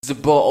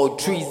Zabor or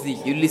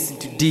Treasy, you listen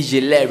to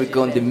DJ Lyric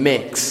on the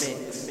mix.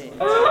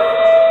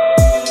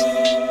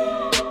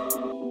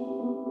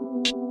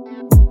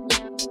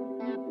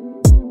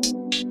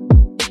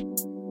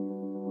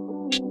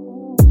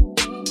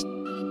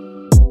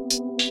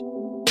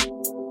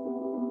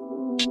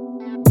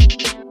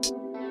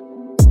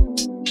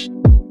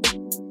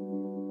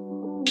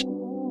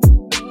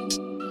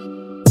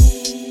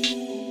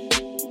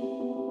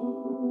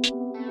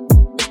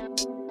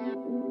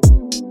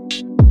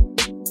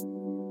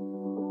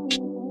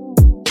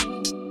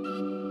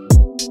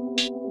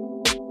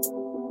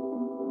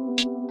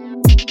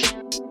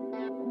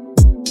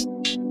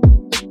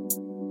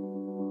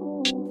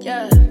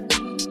 Yeah.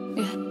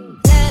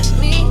 Let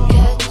me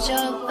catch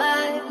your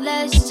vibe.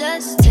 Let's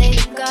just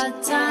take our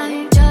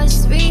time.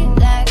 Just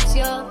relax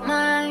your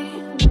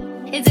mind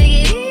and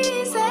take it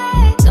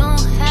easy.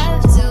 Don't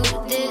have to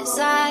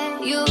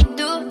decide. You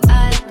do,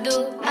 I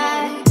do.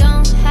 I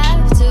don't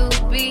have to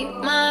be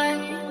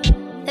mine.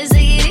 Let's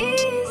take it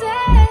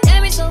easy.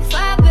 Damn, it's so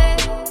far,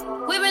 babe.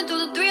 We've been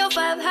through the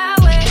 305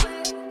 highway.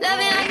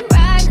 Loving like you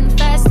riding the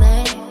fast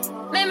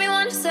lane. Made me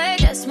wanna say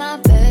that's my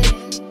babe.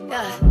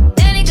 Yeah.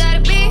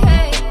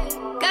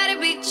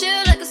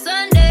 Chill like a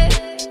Sunday.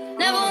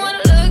 Never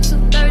wanna look so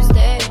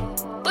Thursday.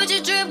 But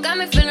your drip got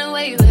me feeling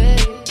where you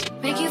at.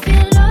 Make you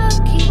feel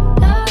lucky,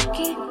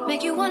 lucky.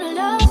 Make you wanna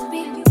love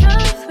me.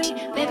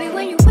 Baby,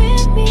 when you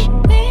with me,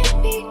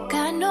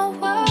 got no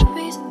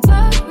worries.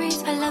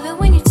 I love it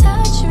when you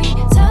touch me.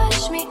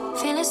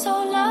 Feeling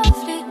so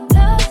lovely.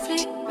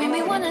 Make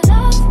me wanna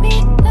love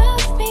me.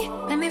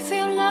 Make me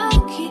feel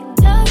lucky.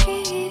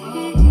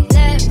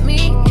 Let me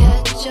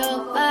catch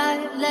your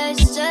vibe.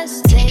 Let's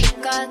just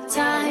take our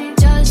time.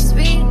 Just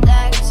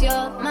relax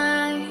your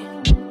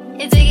mind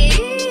and take it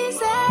easy.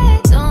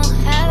 Don't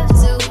have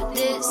to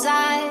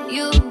decide.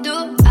 You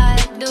do, I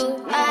do.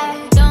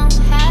 I don't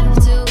have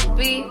to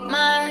be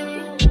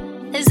mine.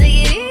 Let's take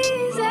it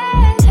easy.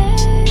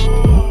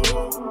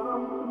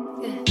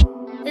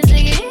 Let's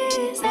take it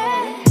easy.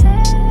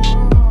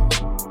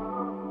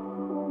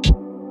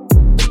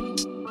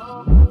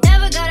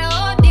 Never gotta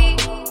OD.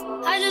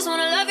 I just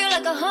wanna love you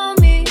like a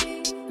homie.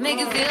 Make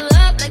you feel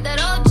up like that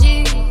OG.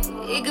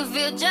 It could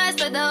feel just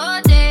like the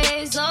old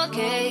days.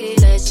 Okay,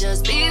 let's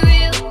just be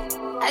real.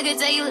 I can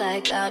tell you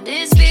like how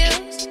this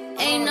feels.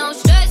 Ain't no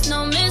stress,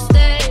 no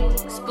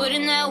mistakes. Put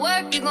in that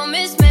work, you gon'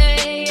 miss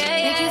me.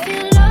 Make you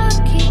feel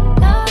lucky.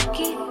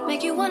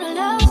 Make you wanna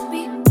love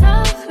me.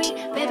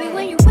 Baby,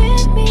 when you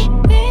with me,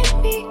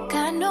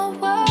 got no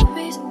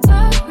worries.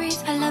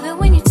 I love it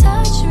when you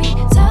touch me.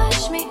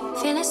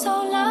 Feeling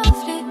so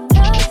lovely.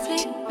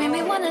 Make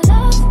me wanna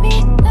love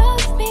me.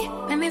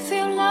 Make me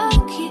feel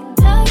lucky.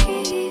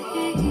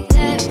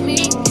 Let me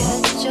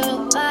catch your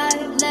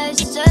vibe. Let's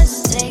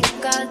just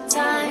take our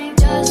time.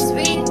 Just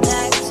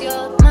relax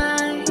your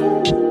mind.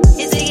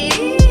 You take it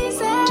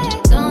easy.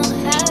 Don't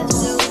have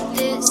to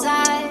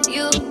decide.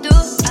 You do,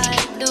 I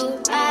do.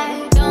 I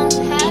don't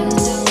have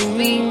to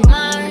be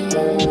mine.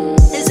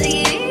 Let's take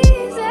it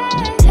easy.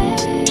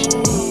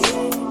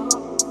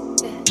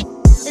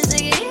 Let's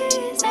take it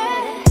easy.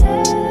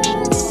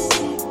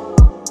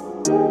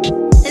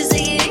 Let's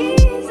take it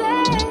easy.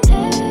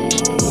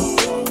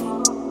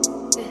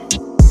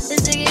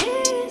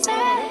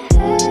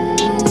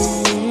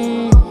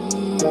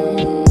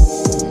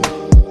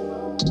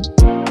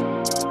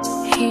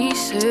 He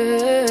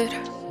said,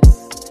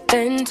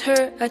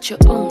 enter at your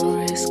own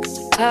risk.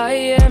 I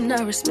am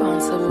not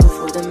responsible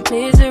for the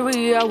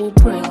misery I will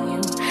bring you.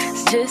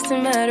 It's just a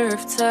matter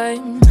of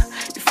time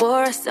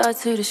before I start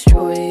to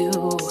destroy you.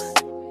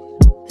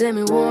 Let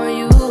me warn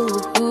you.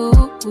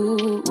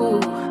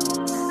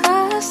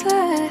 I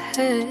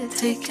said,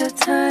 take your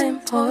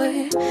time,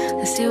 boy.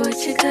 Let's see what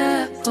you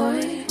got,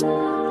 boy.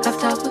 I've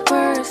talked with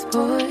words,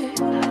 boy.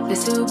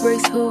 Let's see who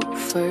breaks who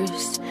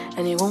first.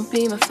 And it won't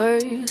be my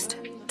first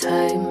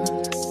time.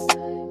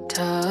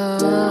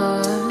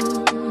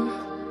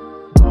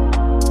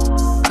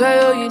 Cry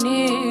all you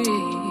need.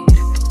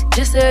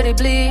 Just let it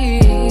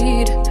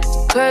bleed.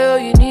 Cry all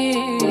you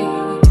need.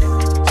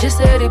 Just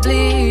let it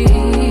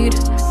bleed.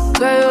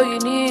 Cry all you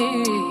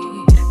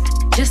need.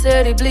 Just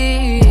let it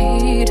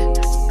bleed.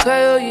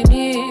 Cry all you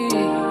need.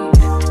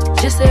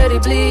 Just let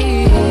it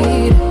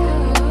bleed.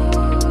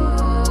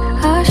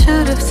 I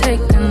should have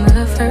taken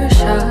the first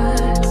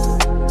shot,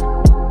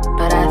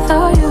 but I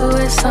thought you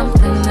were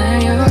something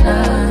that you're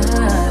not.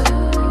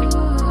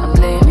 I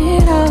blame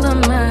it all on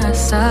my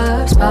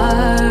soft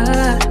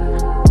spot,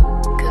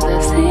 'cause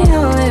that's the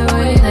only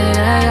way that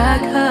I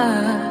got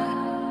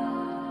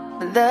caught.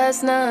 But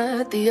that's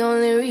not the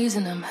only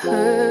reason I'm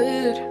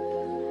hurt.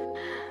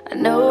 I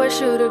know I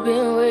should have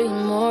been way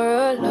more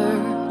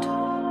alert.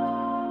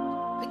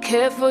 I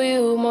cared for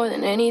you more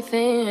than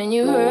anything, and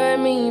you hurt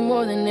me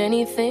more than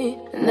anything,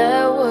 and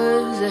that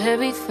was a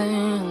heavy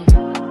thing.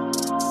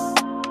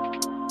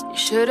 You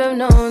should have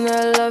known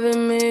that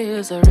loving me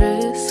is a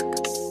risk,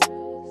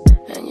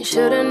 and you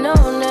should have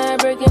known that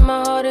breaking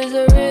my heart is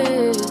a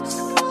risk.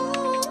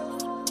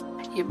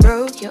 You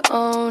broke your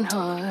own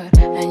heart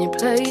and you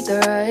played the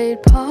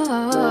right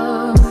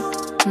part.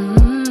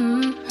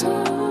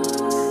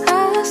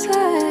 I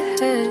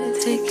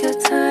said, take your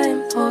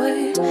time,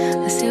 boy.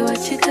 Let's see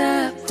what you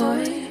got,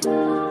 boy.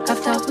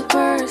 I've talked with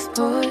words,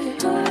 boy.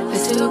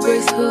 Let's see who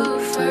breaks who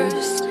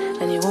first,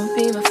 and you won't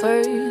be my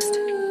first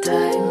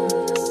time.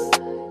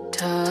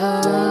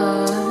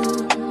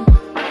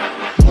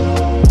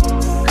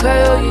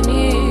 Cry all you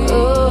need,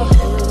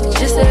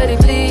 just let it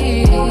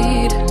bleed.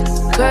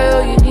 Cry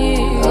all you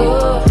need,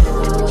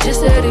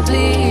 just let it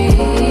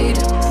bleed.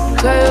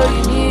 Cry all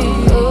you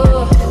need,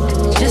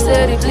 just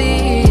let it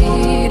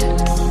bleed.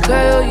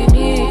 Cry all you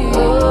need,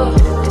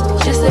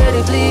 just let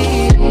it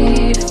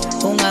bleed.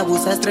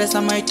 Ungabusa stress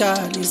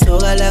amaitali,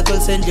 soga lakho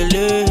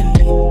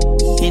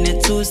lisendleleni. In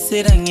a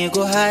two-seater,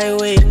 ngiyeko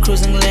highway,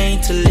 cruising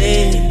lane to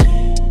lane.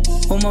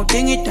 Uma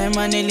udinga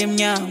idayimane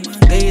elimnyama,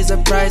 there is a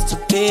price to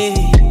pay.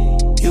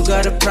 You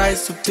got a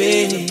price to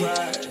pay.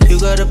 You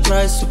got a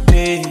price to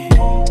pay.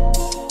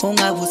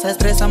 Ungabusa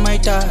stress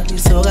amaitali,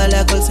 soga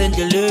lakho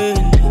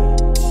lisendleleni.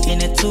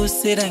 In a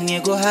two-seater,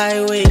 ngiyeko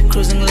highway,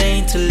 cruising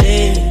lane to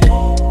lane.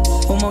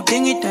 Uma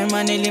udinga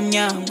idayimane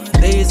elimnyama,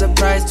 there is a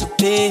price to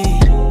pay.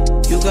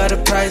 You got a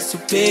price to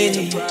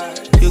pay.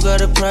 You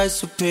got a price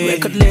to pay.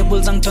 Record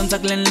labels angidonsa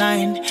kule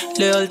line.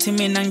 Loyalty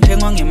mina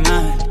ngithengwa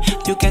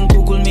ngemali. You can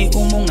Google me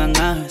uma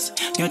ungangazi.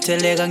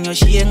 Ngiyotheleka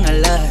ngiyoshiya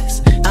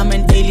ngalazi. I'm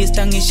an A-list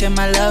angisho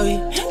eMalawi.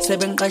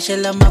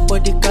 Sebengiqashela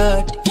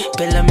ama-bodyguard.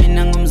 Phela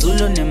mina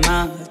ngumZulu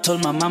nemali.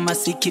 Told my mama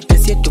sikhiphe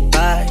siye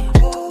Dubai.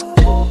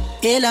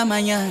 Ela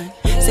manyana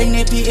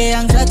sengine-PA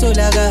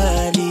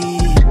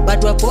angisatholakali.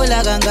 But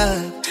waphola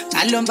kangaka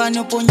ngalombani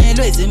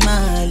upunyelwe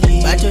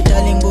izimali. Batho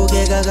darling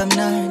ngibukeka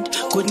kamnandi.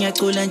 Kuthi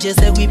ngiyacula nje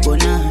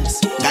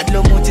sekuyibonus. Ngathi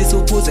lo muthi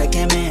suphuza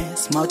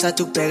ekhemesi.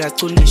 Mawuthatha ukubheka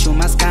sicula ngisho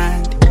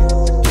umaskandi.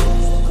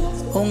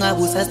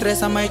 Ungabusa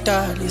stress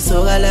amaitali,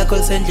 soga lakho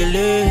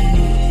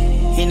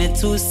lisendleleni. In a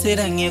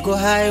two-seater, ngiyeko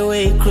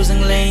highway,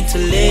 cruising lane to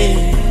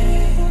lane.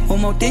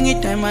 Uma udinga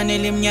idayimane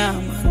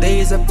elimnyama,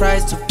 there is a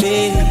price to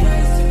pay.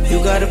 You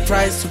got a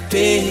price to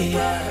pay.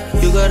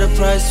 You got a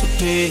price to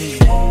pay.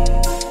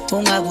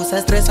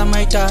 Ungabusa stress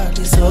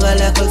amaitali, soga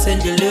lakho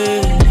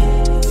lisendleleni.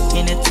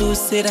 In a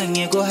two-seater,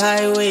 ngiyeko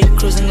highway,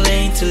 cruising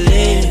lane to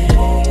lane.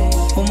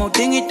 Uma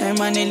udinga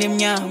idayimane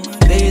elimnyama,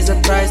 there is a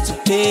price to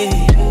pay.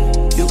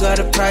 You got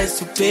a price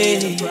to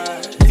pay.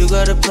 You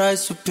got a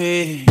price to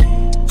pay.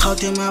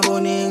 Khawute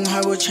maboning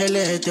habo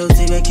chelete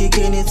uzibe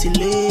kikeni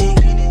tile.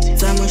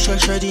 Zama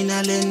shoshodi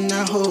na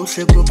lena ho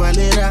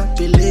shekupalera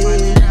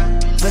pile.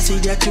 Basi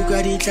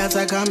diakuka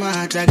ditlatsa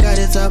kamata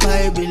karetsa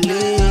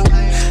Bible.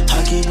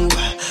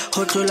 Hakibuwa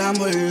hotola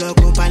mollo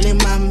kopale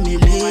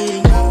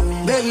mamile.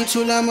 Baby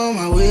tula mo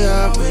my way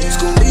up. It's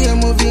gonna be a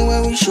movie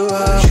when we show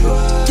up.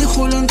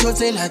 Tikhulu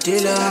ntotse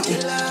latela.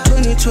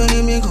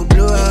 2020 me go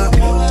blow up.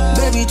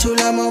 Baby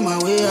tula mo my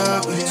way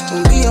up. It's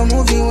gonna be a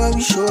movie when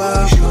we show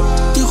up.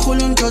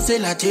 Tikhulu ntotse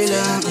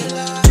latela.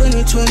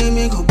 2020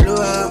 me go blow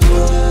up.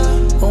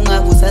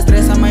 Ungabusa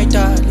stress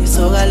amaitali,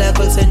 soga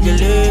lakho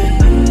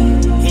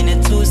lisendleleni. In a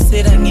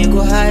two-seater,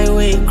 ngiyeko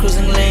highway,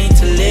 cruising lane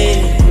to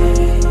lane.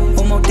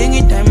 Uma udinga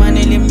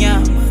idayimane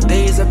elimnyama,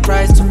 there is a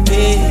price to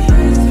pay.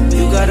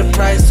 You got a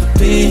price to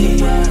pay.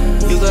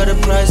 You got a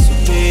price to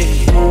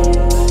pay.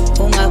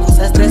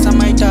 Ungabusa stress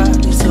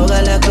amaitali,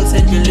 soga lakho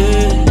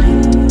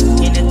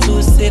lisendleleni. In a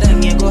two-seater,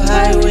 ngiyeko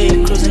highway,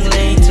 cruising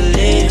lane to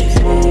lane.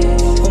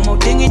 Uma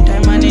udinga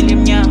idayimane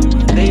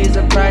elimnyama, there is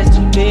a price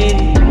to pay.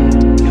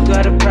 You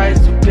got a price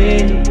to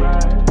pay.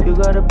 You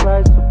got a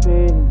price to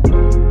pay.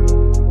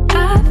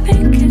 I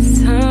think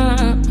it's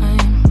time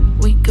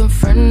we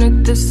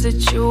confronted the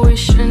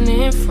situation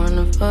in front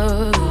of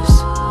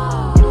us.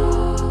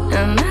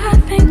 And I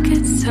think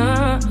it's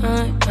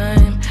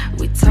time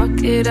we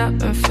talk it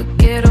out and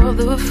forget all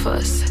the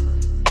fuss.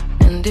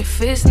 And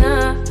if it's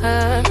not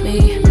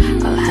me,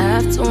 I'll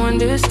have to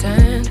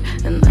understand,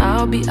 and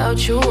I'll be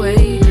out your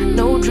way.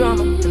 No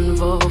drama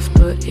involved,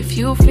 but if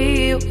you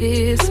feel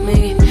it's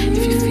me,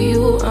 if you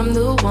feel I'm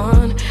the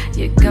one,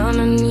 you're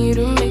gonna need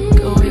to make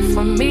a way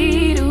for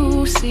me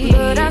to see.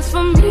 But as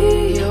for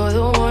me, you're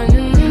the one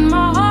in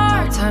my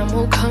heart. Time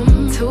will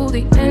come till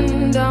the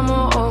end,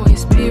 I'ma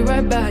always be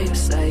right by your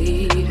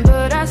side.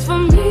 But as for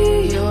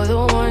me, you're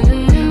the one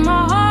in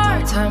my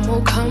heart. Time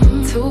will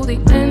come till the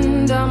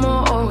end,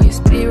 I'ma always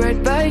be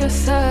right by your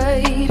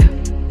side.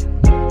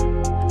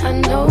 I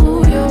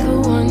know you're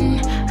the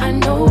one, I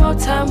know our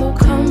time will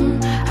come.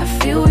 I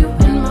feel you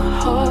in my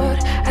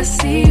heart, I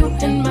see you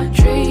in my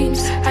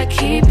dreams, I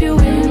keep you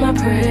in my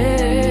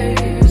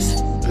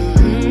prayers.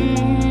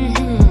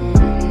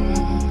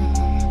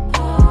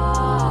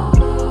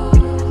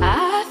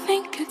 I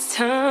think it's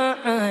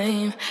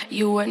time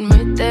you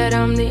admit that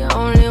I'm the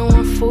only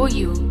one for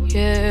you,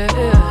 yeah.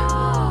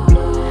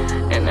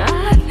 And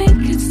I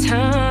think it's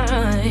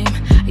time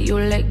you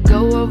let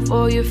go of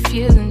all your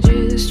fears and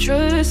just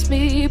trust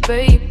me,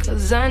 babe.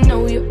 Cause I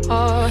know you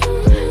are,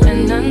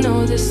 and I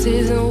know this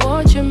isn't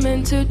what you're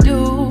meant to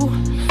do.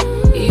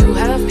 You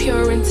have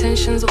pure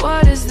intentions,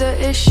 what is the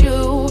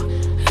issue?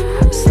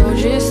 So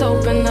just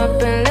open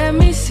up and let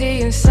me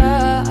see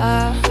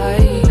inside.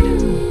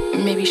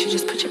 Maybe you should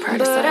just put your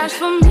pride aside. But as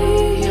for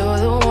me, you're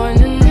the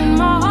one in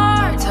my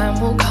heart. Time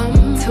will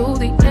come to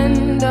the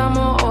end,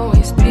 I'ma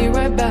always be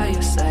right by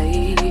your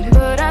side.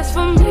 But as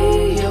for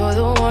me, you're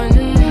the one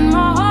in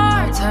my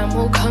heart. Time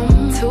will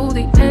come to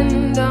the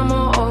end,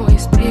 I'ma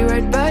always be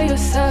right by your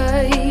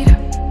side.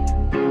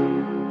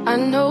 I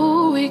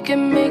know we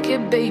can make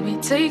it, baby.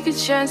 Take a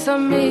chance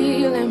on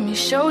me. Let me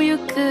show you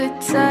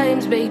good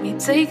times, baby.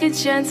 Take a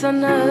chance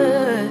on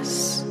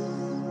us.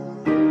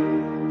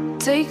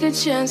 Take a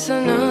chance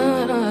on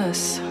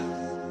us.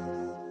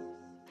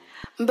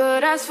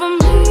 But as for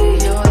me,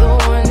 you're the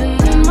one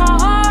in my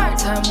heart.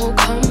 Time will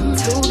come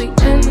to the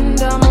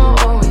end, I'ma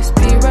always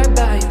be right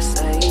by your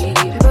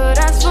side. But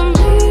as for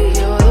me,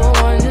 you're the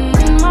one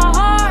in my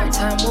heart.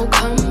 Time will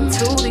come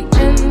to the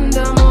end,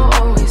 I'ma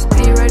always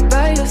be right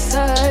by your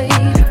side.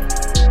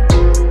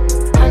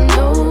 I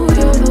know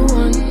you're the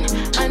one,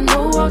 I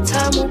know our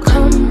time will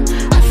come.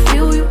 I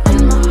feel you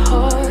in my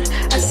heart,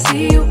 I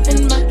see you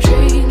in my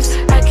dreams,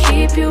 I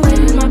keep you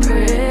in my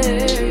prayers.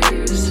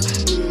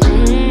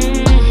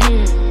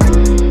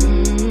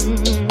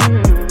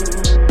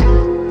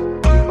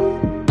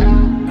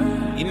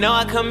 You know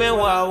I come in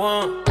where I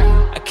want.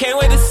 I can't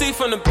wait to see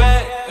from the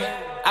back,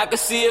 I can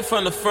see it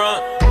from the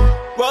front.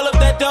 Roll up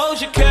that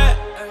Doja Cat,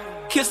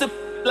 kiss the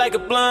like a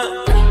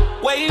blunt.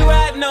 Way you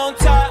riding on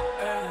top,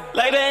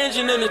 like the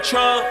engine in the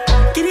trunk.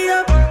 Get it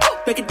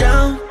up, break it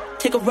down,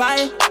 take a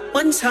ride,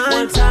 one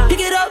time. Pick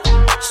it up,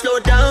 slow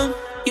it down,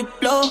 you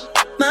blow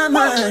my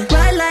mind.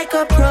 Ride like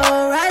a pro,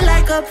 ride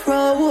like a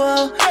pro,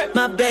 whoa.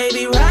 My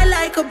baby, ride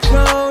like a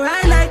pro,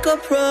 ride like a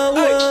pro,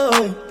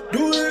 whoa.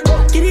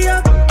 Get it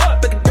up,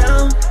 break it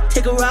down,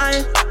 take a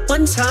ride,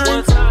 one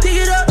time. Pick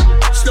it up,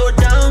 slow it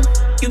down,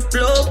 you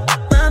blow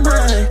my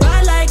mind.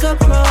 Ride like a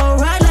pro,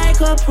 ride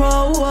like a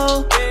pro,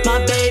 whoa.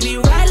 My baby,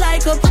 ride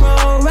like a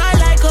pro, ride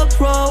like a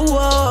pro,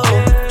 whoa.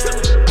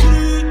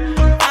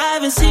 I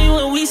haven't seen you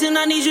in weeks and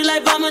I need you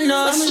like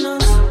Vamonos.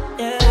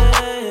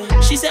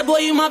 Yeah. She said, boy,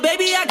 you my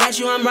baby, I got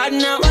you, I'm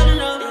riding out.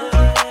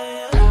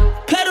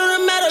 Pedal the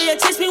metal, yeah,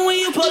 taste me when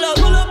you pull up.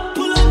 Pull up,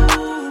 pull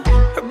up.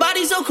 Her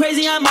body so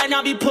crazy, I might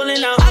not be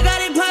pulling out. I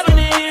got it popping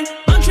in here,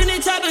 I'm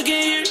trending topic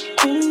in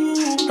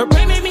here. Her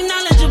brain made me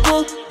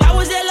knowledgeable, I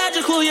was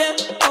illogical, yeah.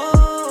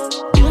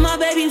 You my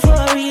baby for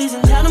a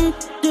reason, tell them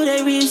do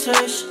their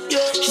research.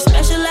 She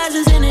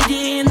specializes in the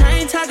D, and I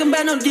ain't talking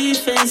about no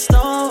defense,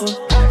 no.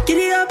 Get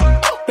it up,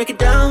 break it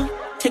down,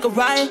 take a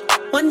ride,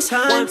 one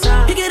time.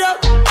 Pick it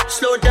up,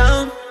 slow it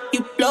down,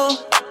 you blow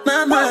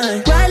my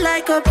mind. Ride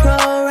like a pro,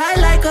 ride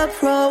like a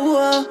pro,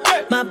 whoa.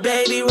 My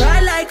baby,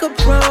 ride like a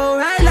pro,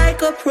 ride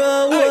like a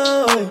pro,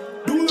 whoa.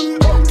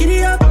 Get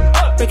it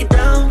up, break it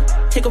down,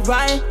 take a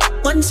ride,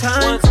 one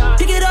time.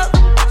 Pick it up,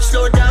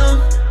 slow it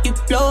down, you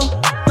blow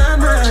my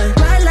mind.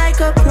 Ride like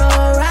a pro,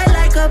 ride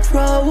like a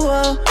pro,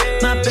 whoa.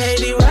 My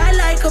baby, ride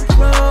like a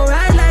pro,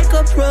 ride like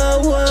a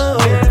pro, whoa.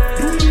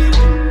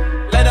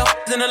 Let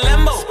her in a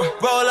Lambo,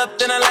 roll up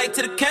then I light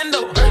to the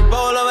candle.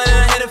 Roll over then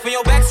I hit it from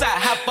your backside.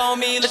 Hop on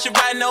me, let you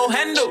ride no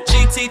handle.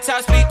 GT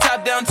top speed,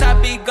 top down,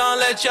 top beat, gon'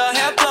 let your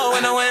hair blow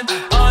in the wind.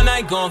 All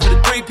night going for the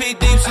 3P,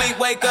 deep sleep,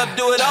 wake up,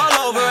 do it all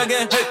over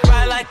again.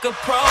 Ride like a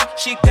pro,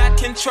 she got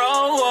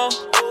control.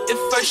 At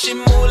first she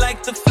move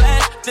like the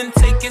Flash, then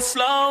take it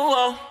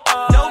slow.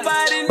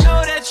 Nobody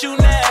know that you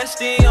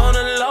nasty on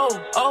the low.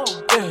 Oh,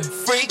 yeah.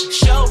 Freak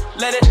show,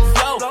 let it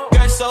flow.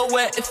 Girl so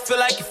wet, it feel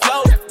like you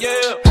float.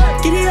 Yeah.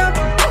 Get it up,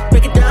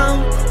 break it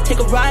down, take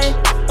a ride,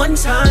 one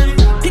time.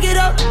 Pick it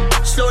up,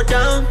 slow it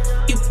down,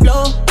 you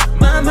blow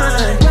my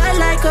mind. Ride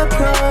like a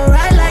pro,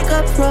 ride like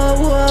a pro,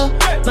 whoa.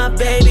 My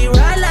baby,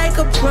 ride like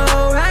a pro,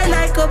 ride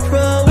like a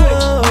pro,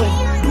 whoa.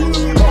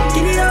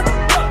 Get it up,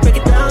 break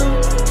it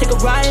down, take a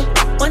ride,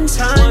 one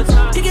time.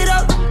 Pick it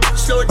up,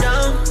 slow it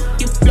down,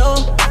 you blow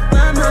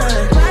my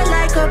mind. Ride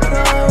like a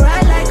pro,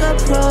 ride like a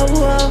pro,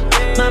 whoa.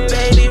 My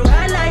baby,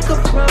 ride like a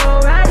pro,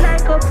 ride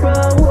like a pro,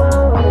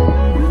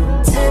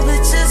 whoa.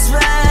 Temperatures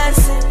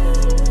rising,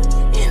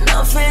 and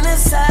I'm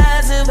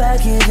fantasizing about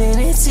giving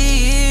it to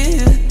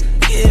you,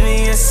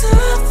 giving you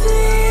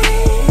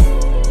something,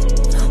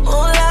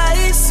 oh,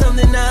 like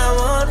something I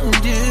wanna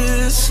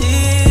do to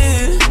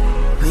you.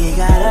 We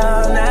got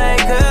all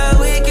night, girl,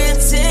 we can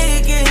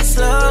take it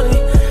slowly.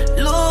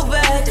 Look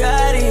back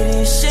at it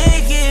and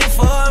shake it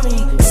for me.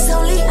 It's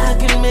only I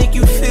can make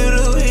you feel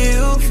the way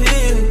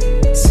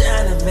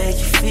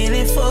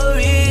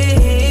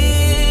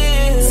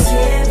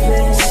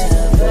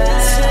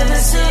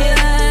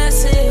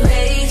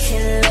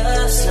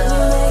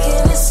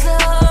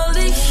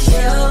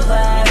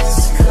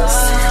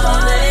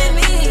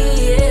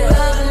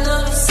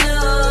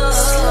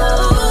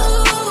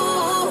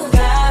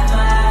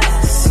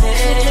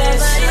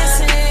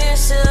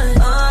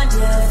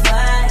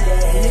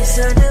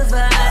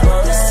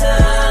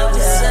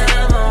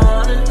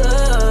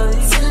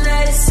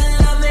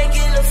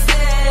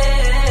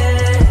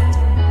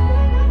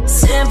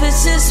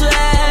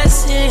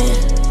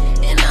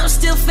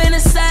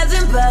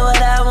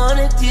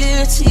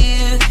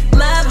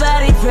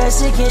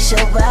press against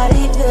your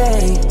body,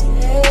 babe.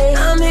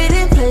 I'm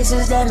hitting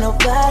places that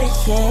nobody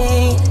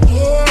can.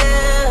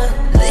 Yeah,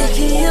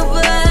 licking your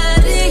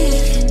body,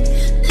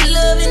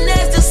 loving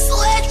as the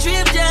sweat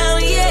drip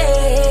down.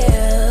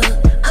 Yeah,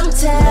 I'm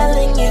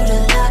telling you to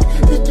lock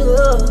the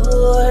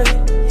door.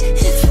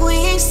 If we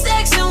ain't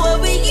sexing, what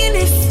we in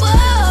it for?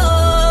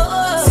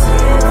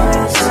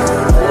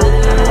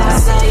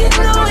 So you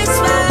know it's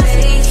fine.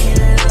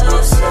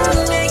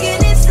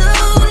 Making it slowly.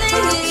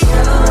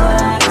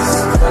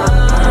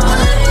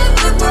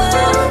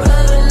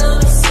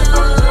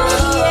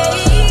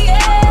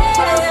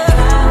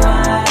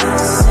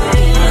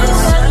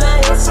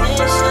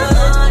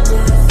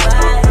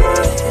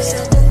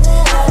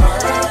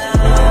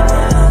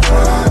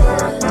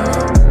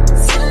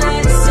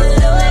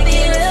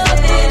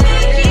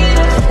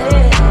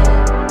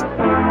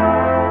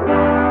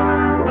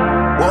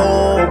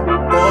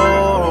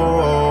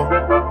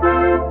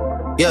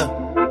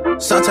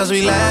 Sometimes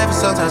we laugh and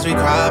sometimes we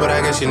cry, but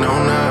I guess you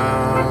know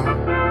now.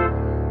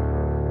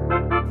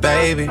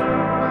 Baby,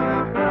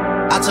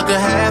 I took a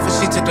half and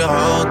she took the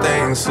whole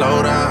thing.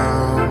 Slow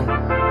down.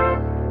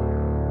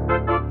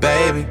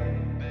 Baby,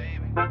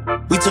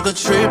 we took a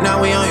trip, now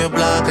we on your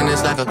block and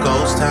it's like a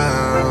ghost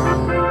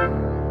town.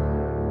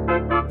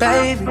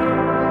 Baby,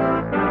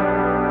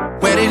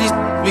 where did these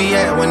be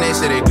at when they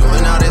say they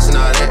doing all this and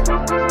all that?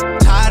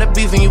 Tired of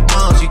beefing you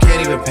bums, you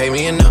can't even pay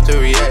me enough to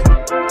react.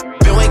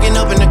 Waking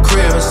up in the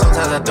crib and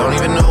sometimes I don't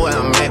even know where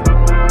I'm at.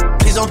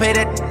 Please don't pay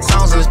that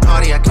songs in this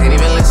party, I can't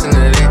even listen to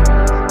that.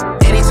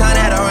 Anytime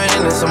that I run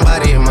into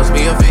somebody, it must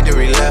be a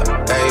victory lap.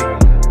 Hey,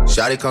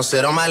 shawty come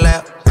sit on my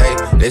lap. Hey,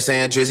 they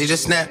saying Drizzy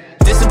just snap.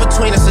 This in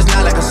between us is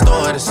not like a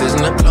store, this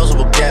isn't a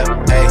closable gap.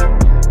 Hey,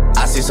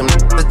 I see some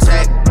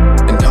attack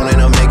and don't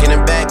end up making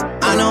it back.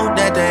 I know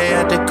that they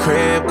at the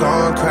crib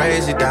going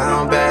crazy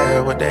down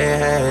bad. What they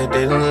had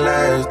didn't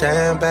last,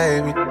 damn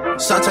baby.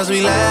 Sometimes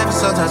we laugh and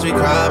sometimes we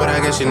cry, but I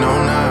guess you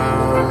know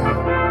now.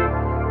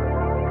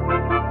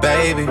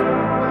 Baby,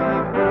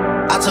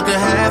 I took a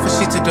half and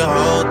she took the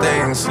whole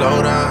thing.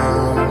 Slow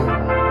down.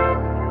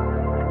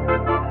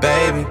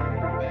 Baby,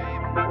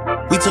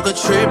 we took a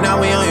trip, now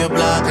we on your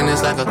block and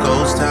it's like a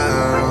ghost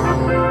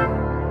town.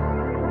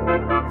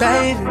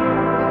 Baby,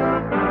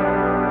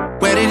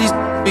 where did these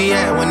be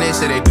at when they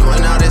say they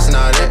doing all this and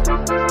all that?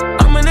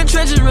 I'm in the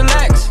trenches,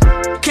 relax.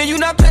 Can you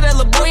not pay that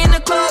little boy in the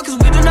club? Cause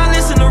we do not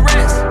listen to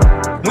rest.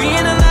 We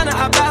in Atlanta,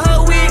 I buy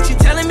her wig. She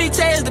telling me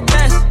Tay is the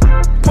best.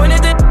 Point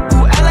at that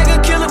who act like a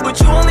killer, but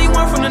you only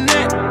one from the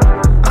net.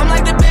 I'm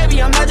like the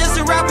baby, I'm not just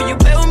a rapper. You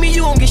play with me,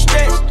 you gon' get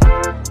stretched.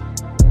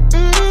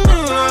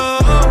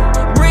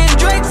 Bring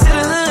Drake to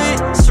the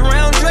hood,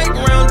 surround Drake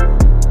around.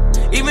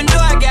 Even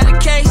though I got a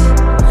case,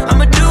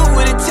 I'ma do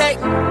what it take.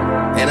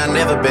 And I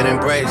never been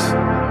embraced,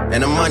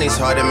 and the money's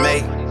hard to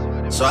make.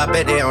 So I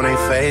bet they on their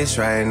face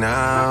right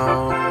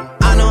now.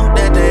 I know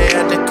that they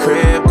at the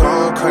crib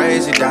going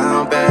crazy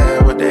down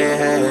bad. What they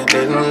had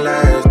didn't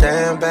last,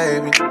 damn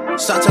baby.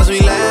 Sometimes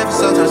we laugh and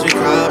sometimes we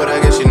cry, but I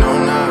guess you know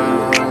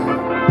now.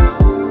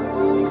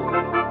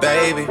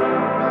 Baby,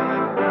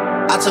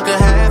 I took a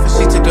half and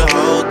she took the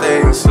whole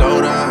thing.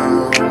 Slow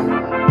down.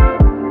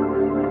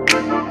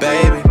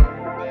 Baby,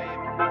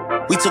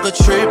 we took a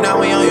trip, now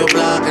we on your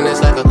block and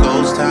it's like a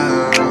ghost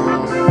town.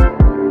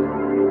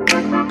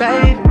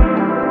 Baby,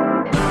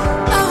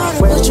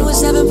 put you in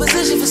 7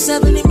 position for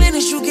 70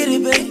 minutes, you get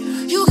it, babe.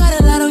 You got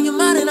a lot on your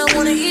mind and I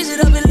wanna ease it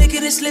up and lick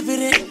it and slip it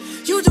in.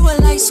 You do a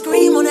light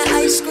scream on that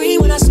ice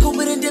cream when I scoop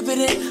it and dip it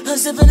in.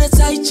 Unzipping the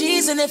tight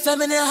jeans and that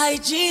feminine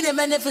hygiene and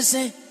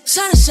magnificent.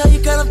 Trying to show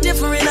you, girl, I'm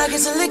different. I get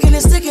some licking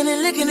and sticking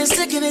and licking and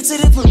sticking it to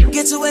the pool.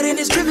 Get to it and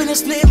it's dripping and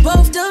splitting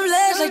both them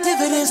legs like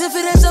dividends. If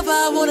it ends up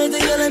how I want it, then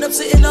you'll end up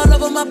sitting all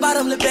over my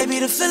bottom lip, baby.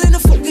 The feeling,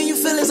 the fucking you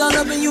feel is all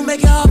up and you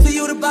make it hard for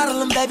you to bottle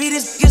them, baby.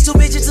 This gets too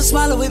bitches to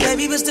swallow it,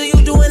 baby. But still you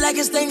do it like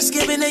it's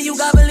Thanksgiving and you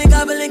gobbling,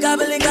 gobbling,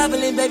 gobbling,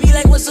 gobbling, baby.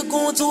 Like what's a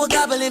goon to a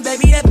goblin,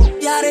 baby.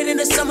 That out in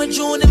the summer,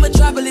 June in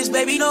Metropolis,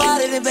 baby. No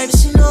hotter than, baby.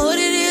 She know what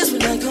it is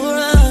when I come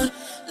around.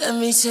 Let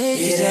me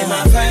take it down. It ain't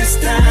my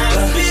first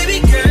time,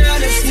 baby girl,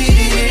 let's get it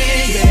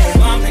in. Yeah,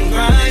 bump and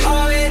grind.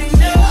 Already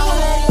know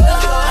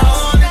I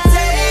wanna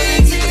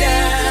take you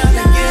down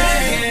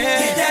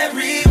again. Hit that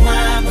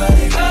rewind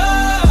button.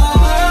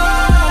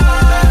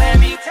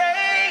 Let me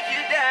take you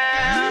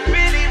down.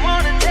 Really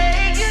wanna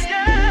take you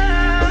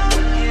down.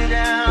 You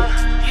down,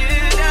 you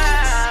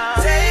down.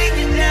 Take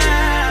you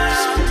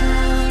down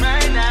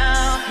right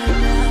now.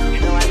 You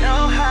know I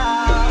know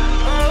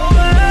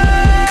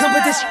how. Come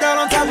put this shit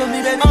down on top of me,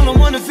 baby. I'm the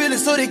one to feel it,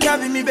 so they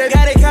copy me, baby.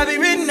 Got it copy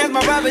written, that's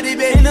my property,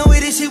 baby. And the way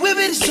this shit whip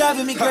it is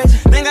driving me crazy.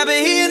 Think I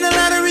been here in the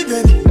lottery,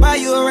 baby. Buy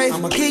you a race,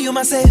 I'ma give you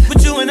my safe.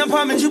 Put you in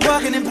apartments, you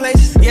parking in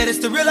places. Yeah, this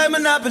the real life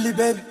Monopoly,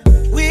 baby.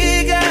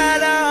 We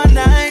got all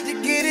night to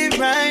get it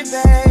right,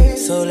 babe.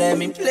 So let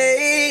me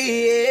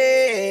play.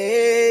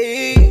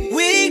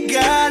 We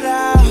got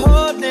our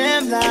whole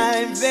damn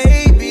life,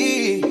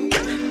 baby.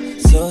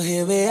 So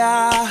here we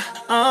are,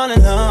 all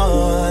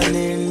alone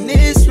in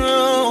this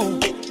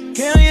room.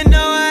 Girl, you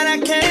know what I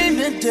came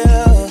to do.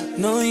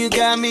 Know you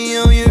got me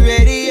on your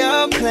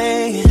radio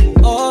playing.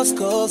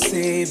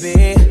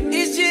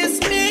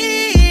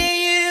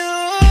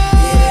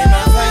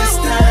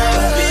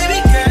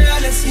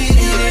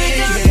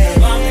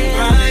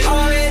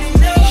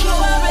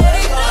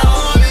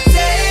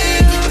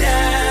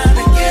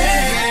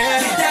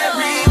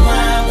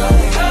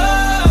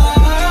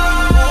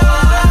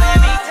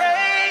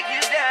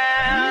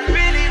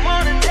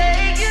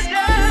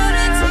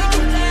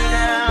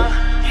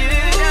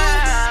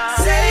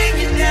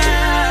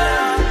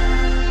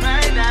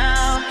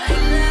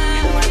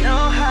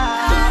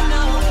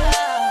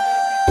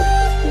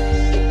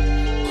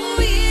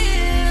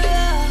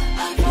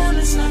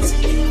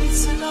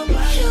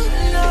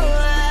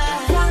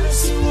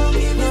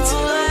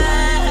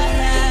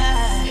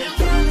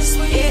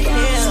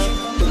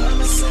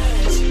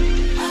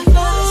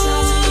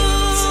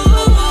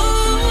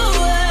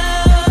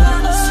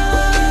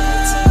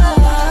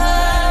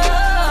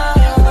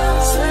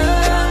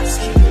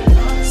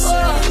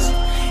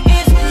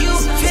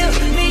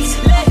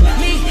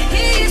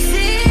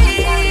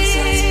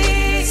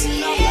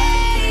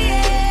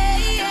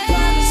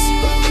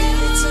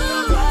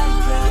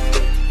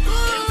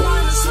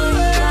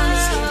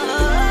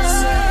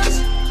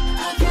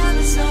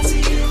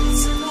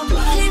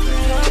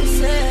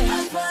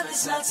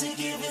 promise not to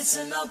give it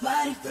to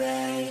nobody,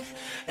 babe.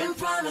 And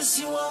promise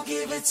you won't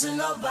give it to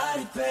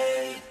nobody,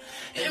 babe.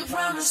 And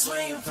promise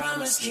when you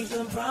promise, keep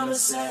them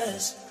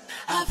promises.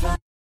 I promise.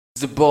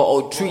 The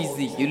boy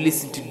Treasy, you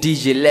listen to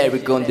DJ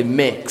Lyric on the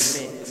mix.